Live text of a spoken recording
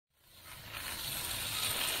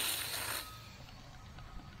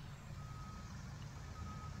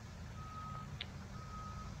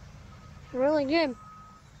really good.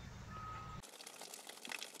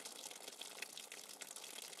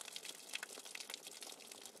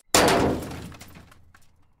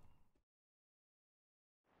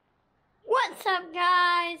 What's up,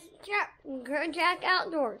 guys? GrowJack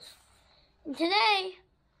Outdoors. And today,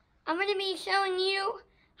 I'm going to be showing you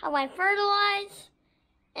how I fertilize,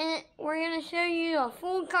 and we're going to show you a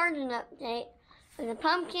full garden update for the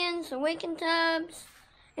pumpkins, the wicken tubs,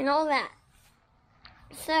 and all that.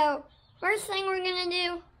 So, first thing we're going to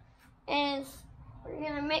do is we're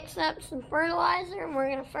going to mix up some fertilizer, and we're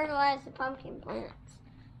going to fertilize the pumpkin plants.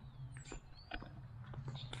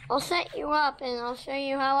 I'll set you up and I'll show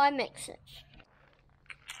you how I mix it.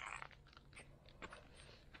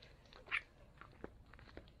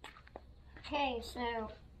 Okay, so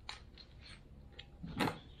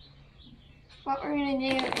what we're going to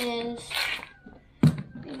do is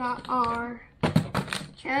we got our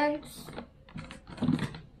jugs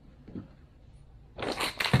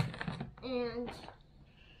and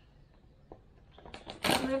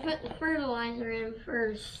I'm going to put the fertilizer in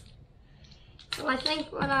first. So I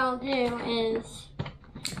think what I'll do is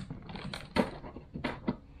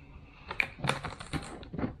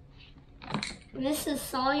this is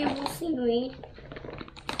soluble seaweed.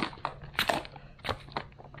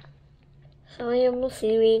 Soluble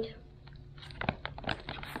seaweed.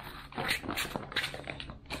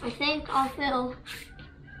 I think I'll fill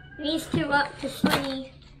these two up to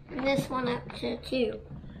 3 and this one up to 2.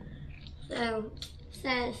 So it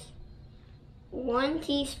says 1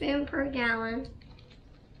 teaspoon per gallon.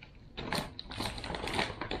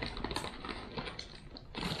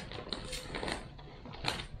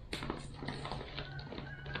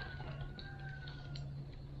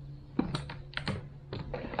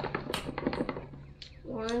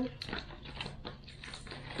 One.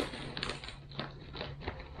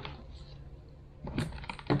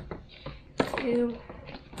 2.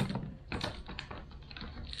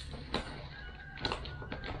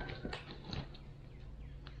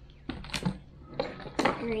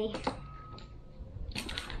 3.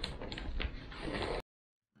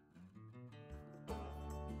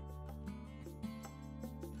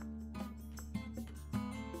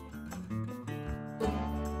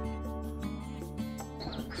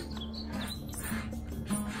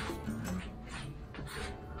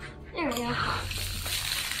 There we go.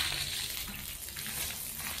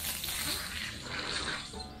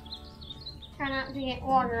 Try not to get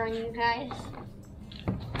water on you guys.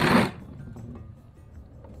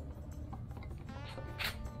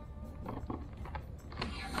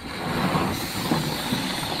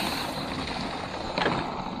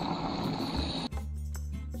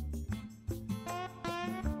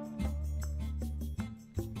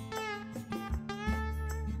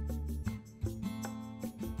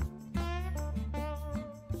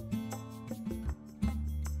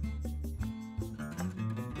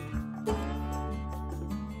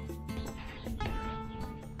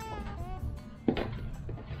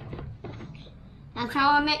 That's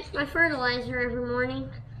how I mix my fertilizer every morning.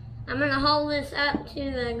 I'm going to haul this up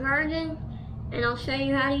to the garden and I'll show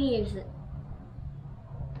you how to use it.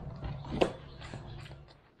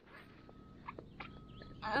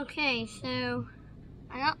 Okay, so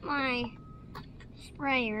I got my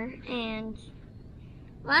sprayer and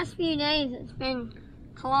last few days it's been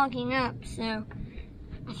clogging up, so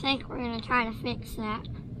I think we're going to try to fix that.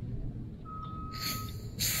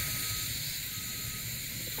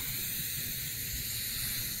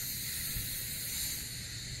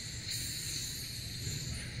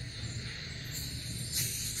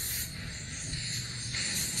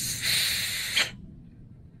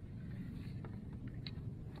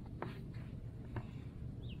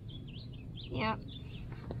 Yep.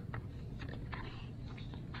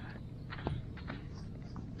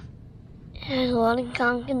 There's a lot of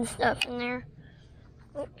gunk and stuff in there.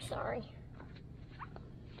 Oops, sorry.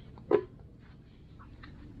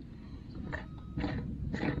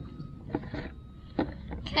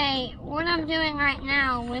 Okay, what I'm doing right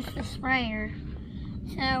now with the sprayer,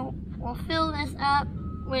 so we'll fill this up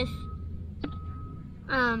with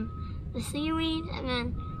the seaweed, and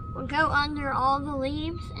then we'll go under all the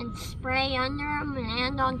leaves and spray under them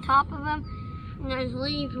and on top of them, and those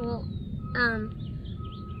leaves will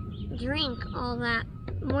drink all that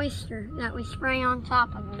moisture that we spray on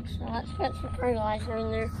top of them. So let's put some fertilizer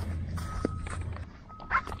in there.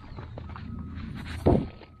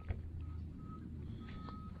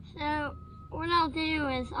 So what I'll do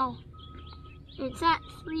is it's at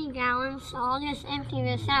 3 gallons, so I'll just empty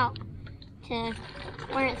this out to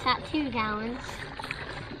where it's at 2 gallons.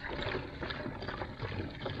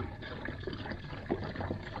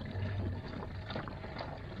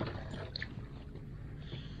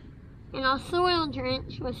 and I'll soil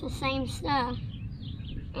drench with the same stuff.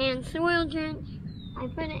 And soil drench, I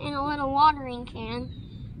put it in a little watering can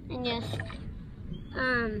and just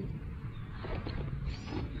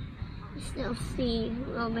still see a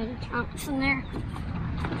little bit of chunks in there.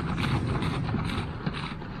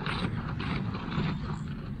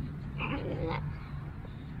 That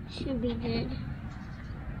should be good.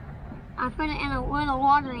 I put it in a little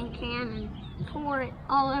watering can and pour it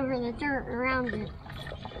all over the dirt around it.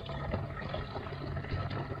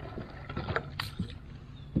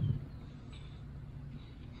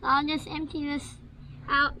 So I'll just empty this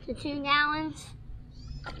out to 2 gallons.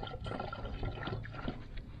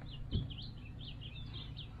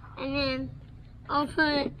 And then I'll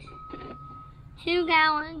put 2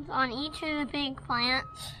 gallons on each of the big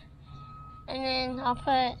plants. And then I'll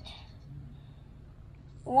put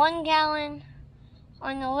 1 gallon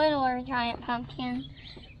on the littler giant pumpkin.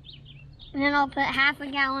 And then I'll put half a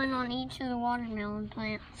gallon on each of the watermelon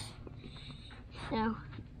plants. So,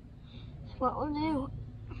 that's what we'll do.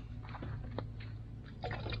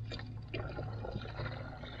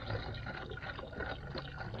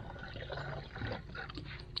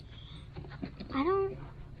 I don't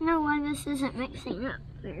know why this isn't mixing up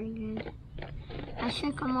very good. I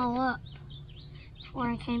shook them all up before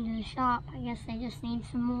I came to the shop. I guess they just need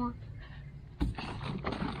some more.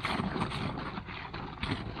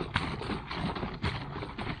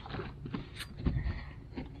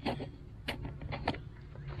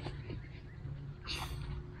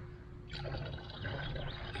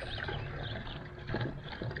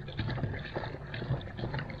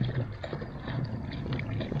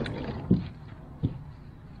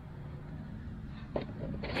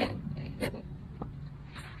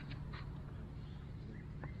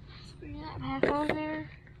 Spray that back on there.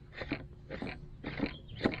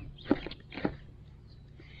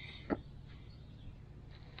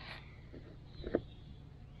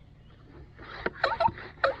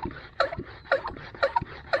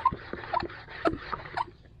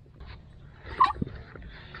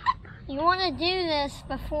 You want to do this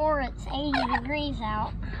before it's 80 degrees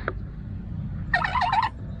out.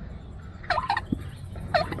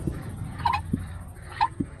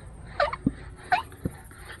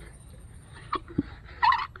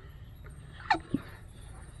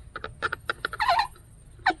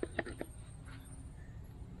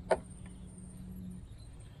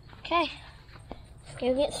 Okay, let's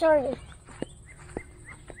go get started.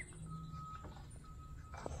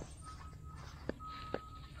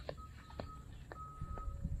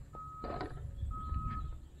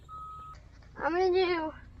 I'm going to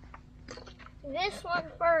do this one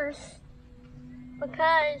first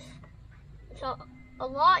because it's a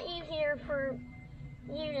lot easier for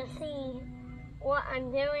you to see what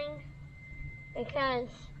I'm doing, because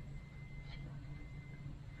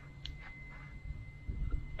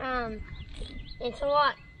it's a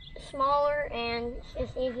lot smaller and it's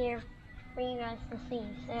just easier for you guys to see.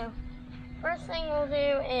 So first thing we'll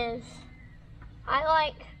do is I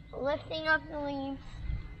like lifting up the leaves,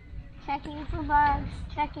 checking for bugs,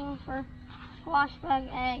 checking for squash bug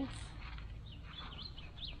eggs,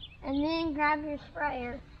 and then grab your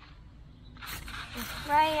sprayer and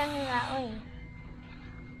spray under that leaf.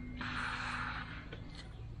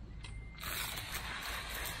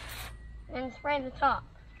 And spray the top.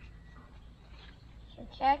 So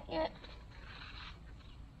check it.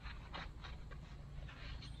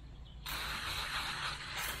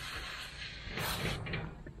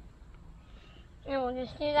 And we'll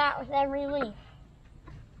just do that with every leaf.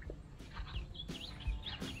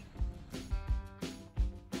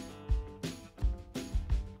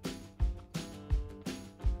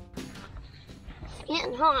 It's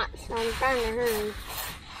getting hot, so I'm trying to hurry.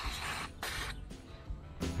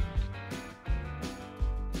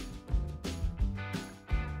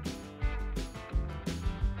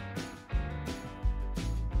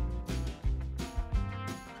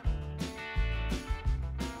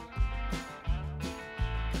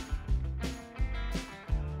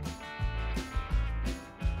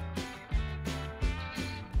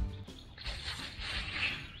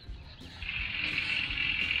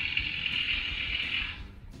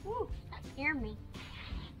 Scared me.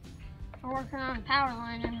 We're working on a power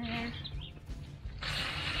line over there.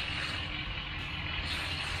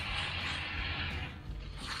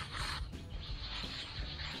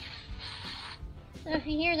 So if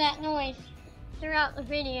you hear that noise throughout the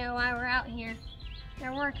video while we're out here,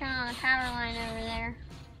 they're working on a power line over there.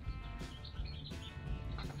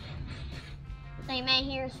 So you may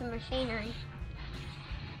hear some machinery.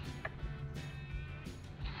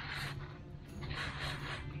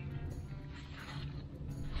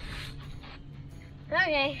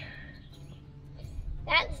 Okay,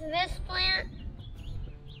 That's this plant.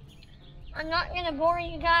 I'm not going to bore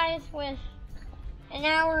you guys with an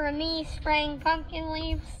hour of me spraying pumpkin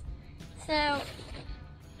leaves. So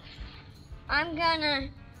I'm gonna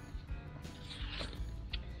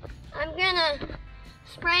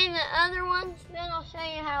spray the other ones, then I'll show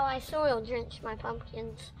you how I soil drench my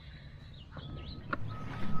pumpkins.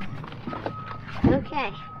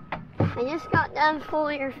 Okay, I just got done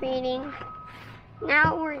foliar feeding.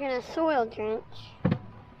 Now we're gonna soil drench.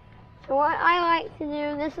 So what I like to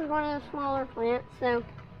do, this is one of the smaller plants, so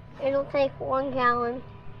it'll take 1 gallon.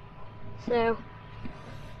 So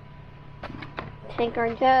take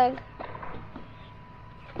our jug.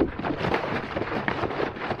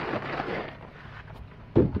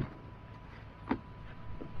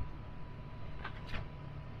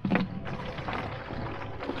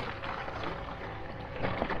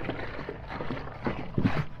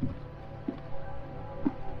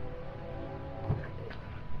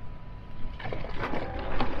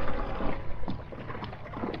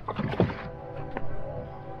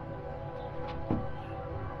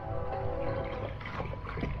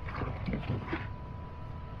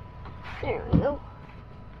 There we go.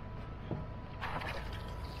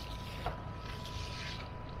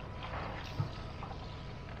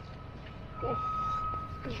 Okay.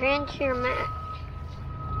 Drench your mat.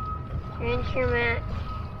 Drench your mat.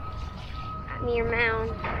 Your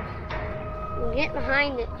mound. And get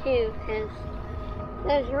behind it too, because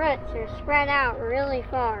those roots are spread out really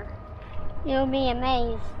far. You'll be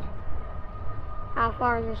amazed how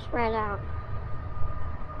far they're spread out.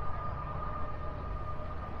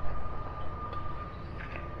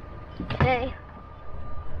 Okay.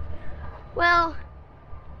 Well,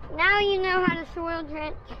 now you know how to soil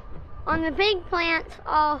drench. On the big plants,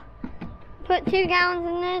 I'll put 2 gallons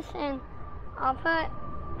in this, and I'll put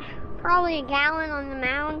probably 1 gallon on the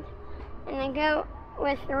mound, and then go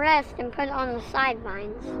with the rest and put it on the side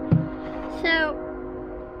vines. So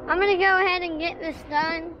I'm gonna go ahead and get this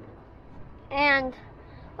done, and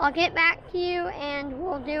I'll get back to you and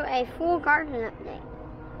we'll do a full garden update.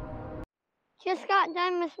 Just got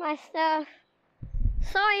done with my stuff.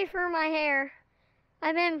 Sorry for my hair.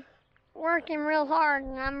 I've been working real hard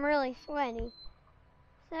and I'm really sweaty.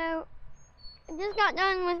 So I just got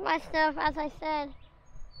done with my stuff, as I said.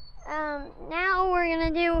 Now we're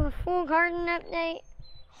gonna do a full garden update,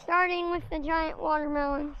 starting with the giant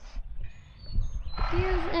watermelons.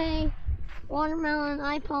 Here's a watermelon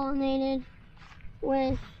I pollinated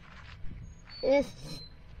with this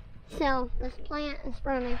self. This plant is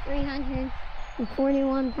from a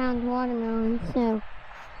 341-pound watermelon, so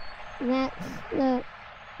that's the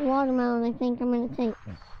watermelon I think I'm going to take.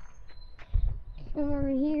 Come over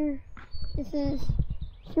here. This is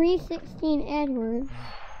 316 Edwards,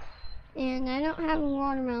 and I don't have a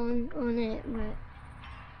watermelon on it, but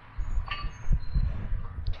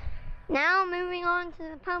now moving on to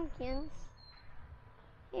the pumpkins.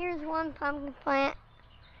 Here's one pumpkin plant.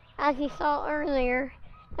 As you saw earlier,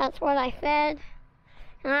 that's what I fed.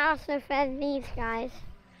 And I also fed these guys.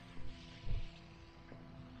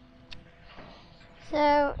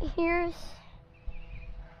 So here's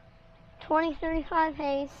 2035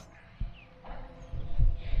 haste.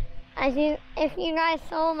 If you guys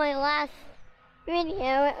saw my last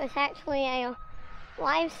video, it was actually a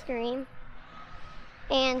live stream.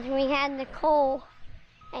 And we had to cull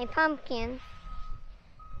a pumpkin.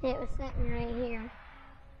 It was sitting right here.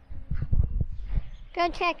 Go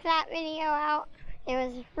check that video out. It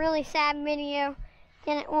was a really sad video.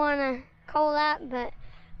 Didn't want to cull that, but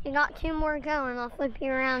we got 2 more going. I'll flip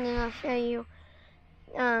you around and I'll show you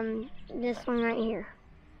this one right here.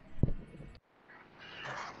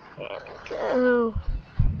 There we go.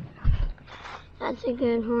 That's a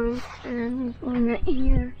good one. And this one right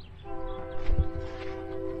here.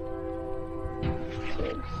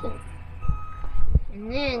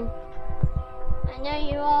 And then, I know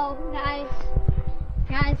you all guys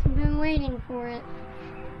have been waiting for it.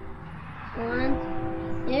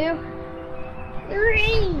 1, 2,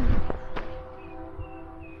 3!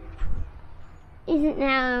 Isn't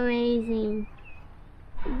that amazing?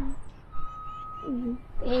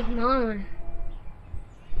 Big mama.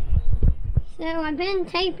 So I've been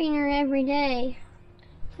taping her every day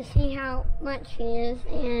to see how much she is,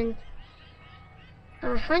 and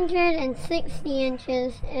 160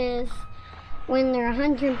 inches is when they're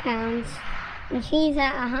 100 pounds, and she's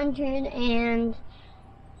at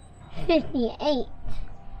 158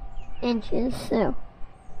 inches, so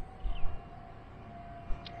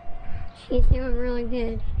she's doing really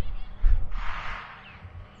good.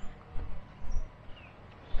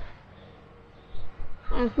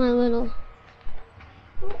 That's my little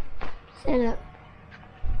setup.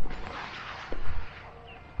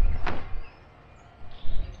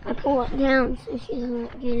 pull it down so she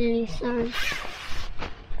doesn't get any sun.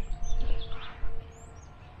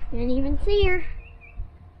 Can't even see her.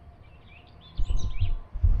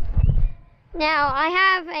 Now, I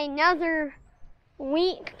have another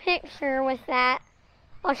weak picture with that.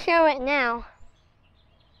 I'll show it now.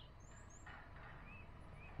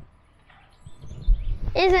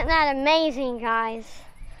 Isn't that amazing, guys?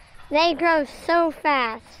 They grow so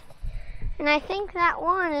fast. And I think that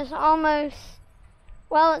one is almost,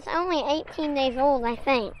 well, it's only 18 days old, I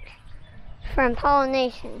think, from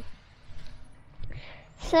pollination.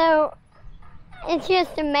 So, it's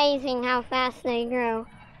just amazing how fast they grow.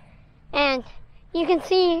 And you can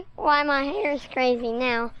see why my hair is crazy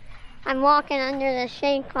now. I'm walking under the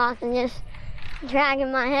shade cloth and just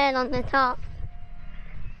dragging my head on the top.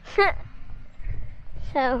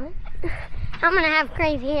 So, I'm gonna have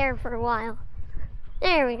crazy hair for a while.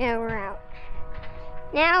 There we go, we're out.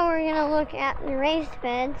 Now we're gonna look at the raised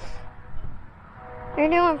beds. They're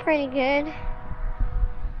doing pretty good.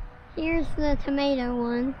 Here's the tomato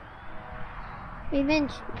one. We've been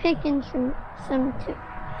picking some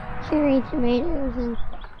cherry tomatoes, and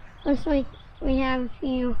looks like we have a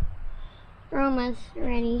few aromas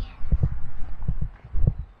ready.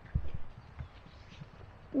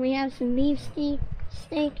 We have some beef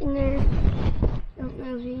steak in there. Don't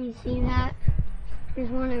know if you can see that. There's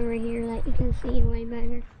one over here that you can see way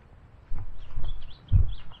better.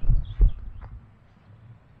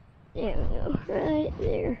 There we go, right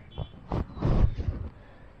there.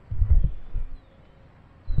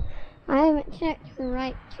 I haven't checked for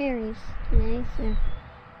ripe cherries today, so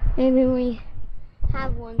maybe we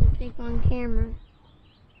have one to pick on camera.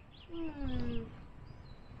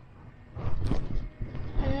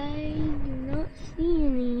 I do not see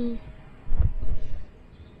any.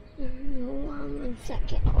 Hold on 1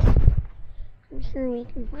 second. I'm sure we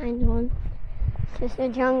can find one. It's just a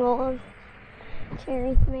jungle of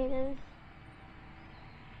cherry tomatoes.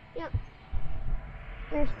 Yep.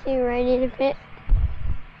 There's two ready to pick.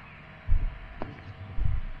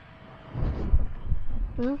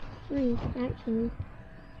 Well, three, actually.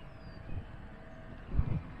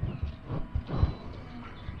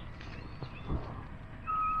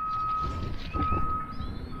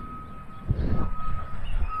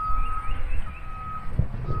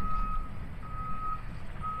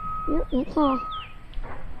 Yep, that's all.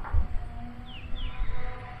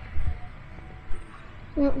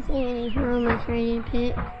 I don't see any aromas ready to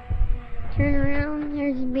pick. Turn around,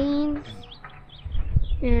 there's beans.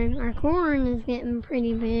 And our corn is getting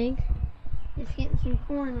pretty big. It's getting some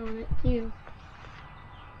corn on it too.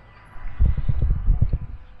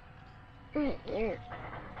 Right there.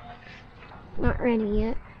 Not ready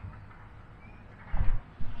yet.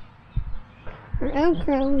 For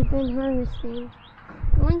okra, we've been harvesting.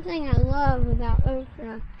 One thing I love about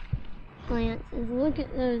okra plants is look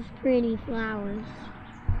at those pretty flowers.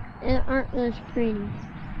 Aren't those pretty?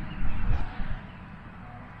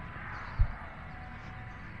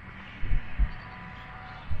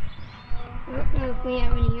 I don't know if we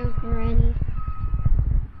have any okra ready.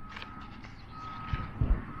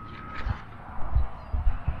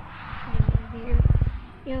 Here.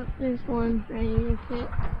 Yep, there's one ready to pick.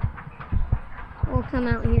 We'll come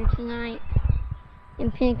out here tonight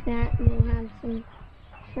and pick that, and we'll have some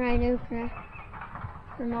fried okra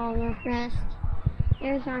from all the rest.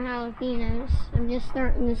 There's our jalapenos. I'm just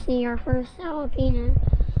starting to see our first jalapeno.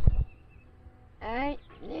 Right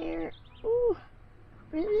there. Ooh,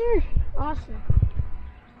 right there. Awesome.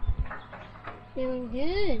 Doing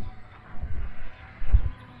good.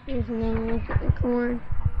 Here's another look at the corn.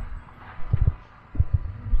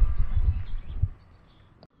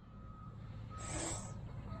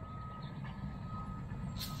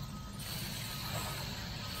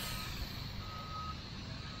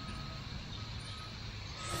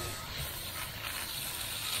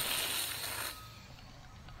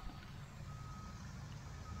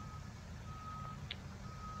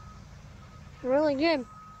 Really good.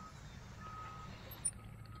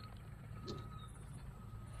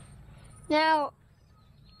 Now,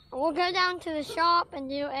 we'll go down to the shop and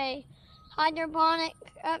do a hydroponic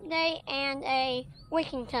update and a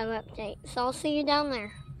wicking tub update. So I'll see you down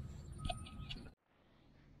there.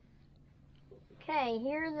 Okay,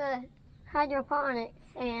 here are the hydroponics,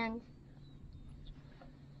 and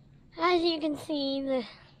as you can see, the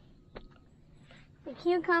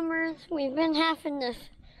cucumbers, we've been having to,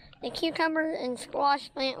 the cucumber and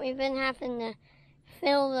squash plant, we've been having to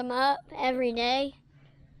fill them up every day.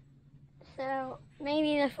 So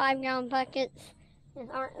maybe the 5-gallon buckets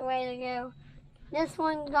aren't the way to go. This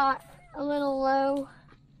one got a little low.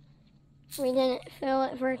 We didn't fill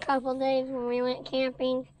it for a couple days when we went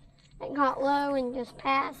camping. it got low and just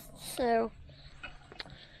passed, so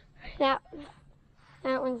that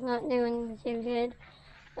one's not doing too good.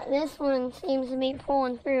 But this one seems to be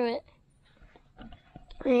pulling through it.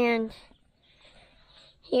 And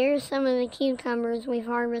here's some of the cucumbers we've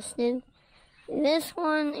harvested. This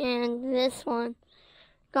one and this one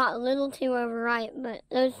got a little too overripe, but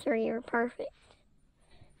those three are perfect.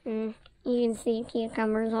 And you can see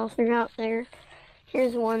cucumbers all throughout there.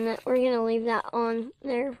 Here's one that we're going to leave that on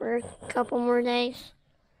there for a couple more days.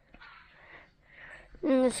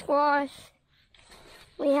 And the squash,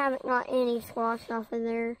 we haven't got any squash off of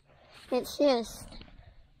there. It's just,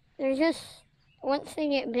 they're just, once they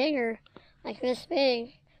get bigger, like this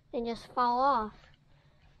big, they just fall off.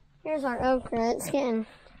 Here's our okra. It's getting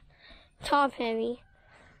top heavy.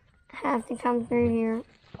 I have to come through here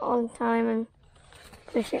all the time and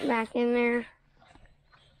push it back in there.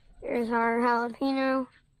 Here's our jalapeno.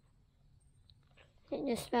 It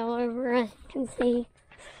just fell over, as you can see.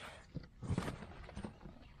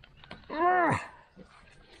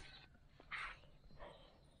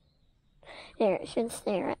 There, it should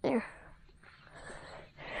stay right there.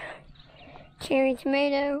 Cherry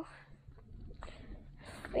tomato.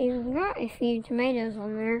 We've got a few tomatoes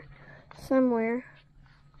on there somewhere.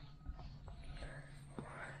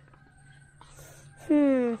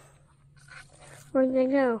 Where'd they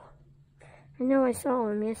go? I know I saw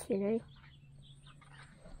them yesterday.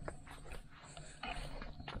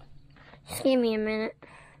 Just give me a minute.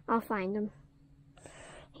 I'll find them.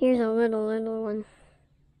 Here's a little one.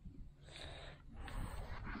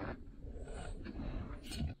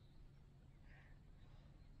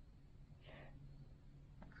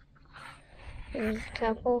 There's a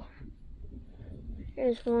couple.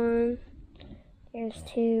 There's one. There's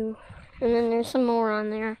two. And then there's some more on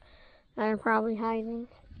there that are probably hiding.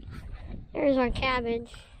 There's our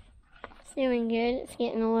cabbage. It's doing good. It's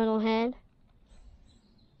getting a little head.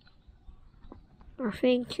 Our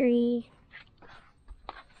fig tree.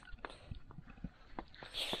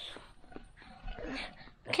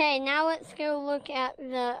 Okay, now let's go look at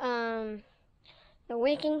the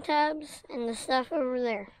wicking tubs and the stuff over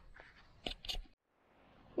there.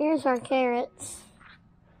 Here's our carrots.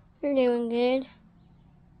 They're doing good.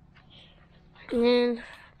 And then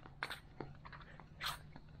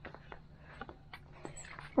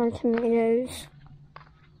our tomatoes.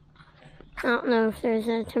 I don't know if there's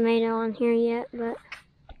a tomato on here yet, but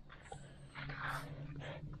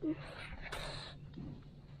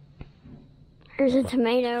there's a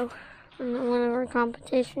tomato in one of our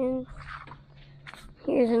competitions.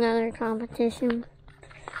 Here's another competition.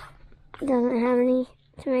 Doesn't have any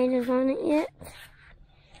tomatoes on it yet.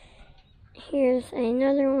 Here's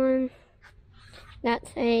another one.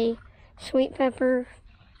 That's a sweet pepper.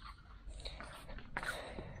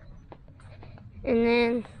 And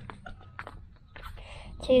then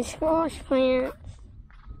 2 squash plants,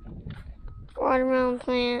 watermelon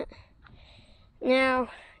plant. Now,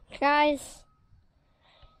 guys,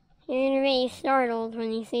 you're gonna be startled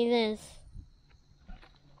when you see this.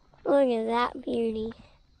 Look at that beauty.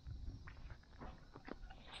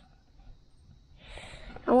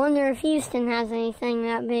 I wonder if Houston has anything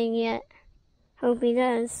that big yet. Hope he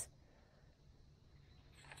does.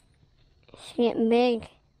 It's getting big.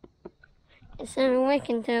 It's in a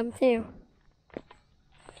wicking tub too.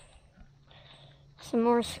 Some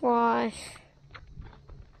more squash.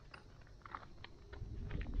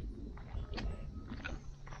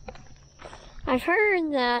 I've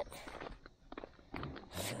heard that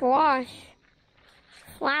squash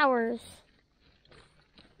flowers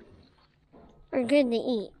are good to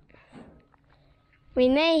eat. We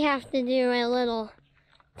may have to do a little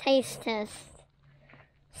taste test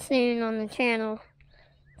soon on the channel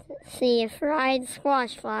to see if fried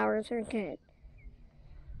squash flowers are good.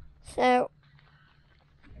 So,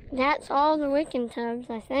 that's all the wicking tubs,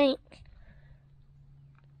 I think.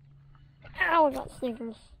 Ow, I got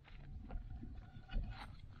stickers.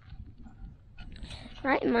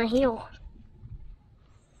 Right in my heel.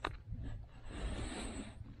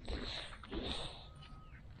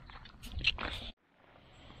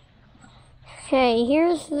 Okay,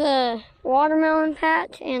 here's the watermelon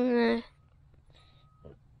patch and the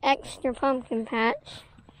extra pumpkin patch.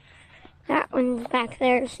 That one's back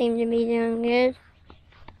there seemed to be doing good.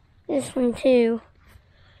 This one too,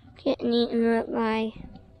 getting eaten up by...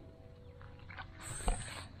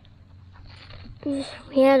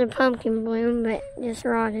 We had a pumpkin bloom, but it just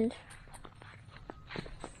rotted.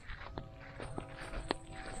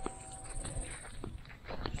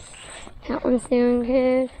 That one's doing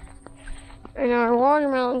good. And our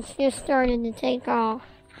watermelons just started to take off.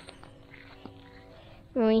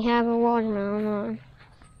 And we have a watermelon on.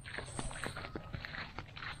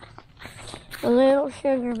 A little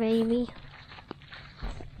sugar baby.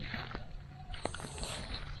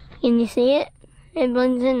 Can you see it? It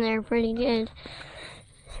blends in there pretty good.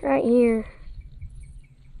 It's right here.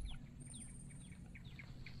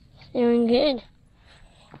 It's doing good.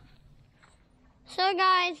 So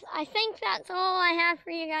guys, I think that's all I have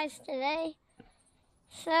for you guys today.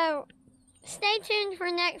 So stay tuned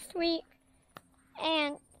for next week.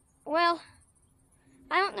 And, well,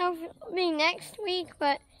 I don't know if it'll be next week,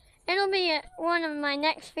 but it'll be one of my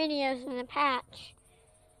next videos in the patch.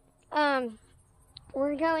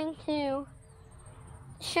 We're going to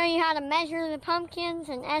show you how to measure the pumpkins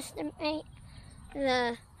and estimate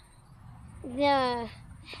the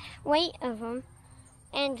weight of them.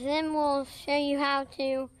 And then we'll show you how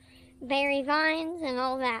to bury vines and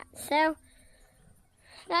all that. So,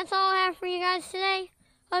 that's all I have for you guys today.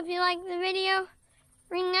 Hope you liked the video.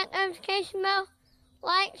 Ring that notification bell.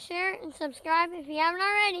 Like, share, and subscribe if you haven't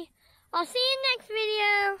already. I'll see you in the next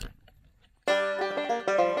video.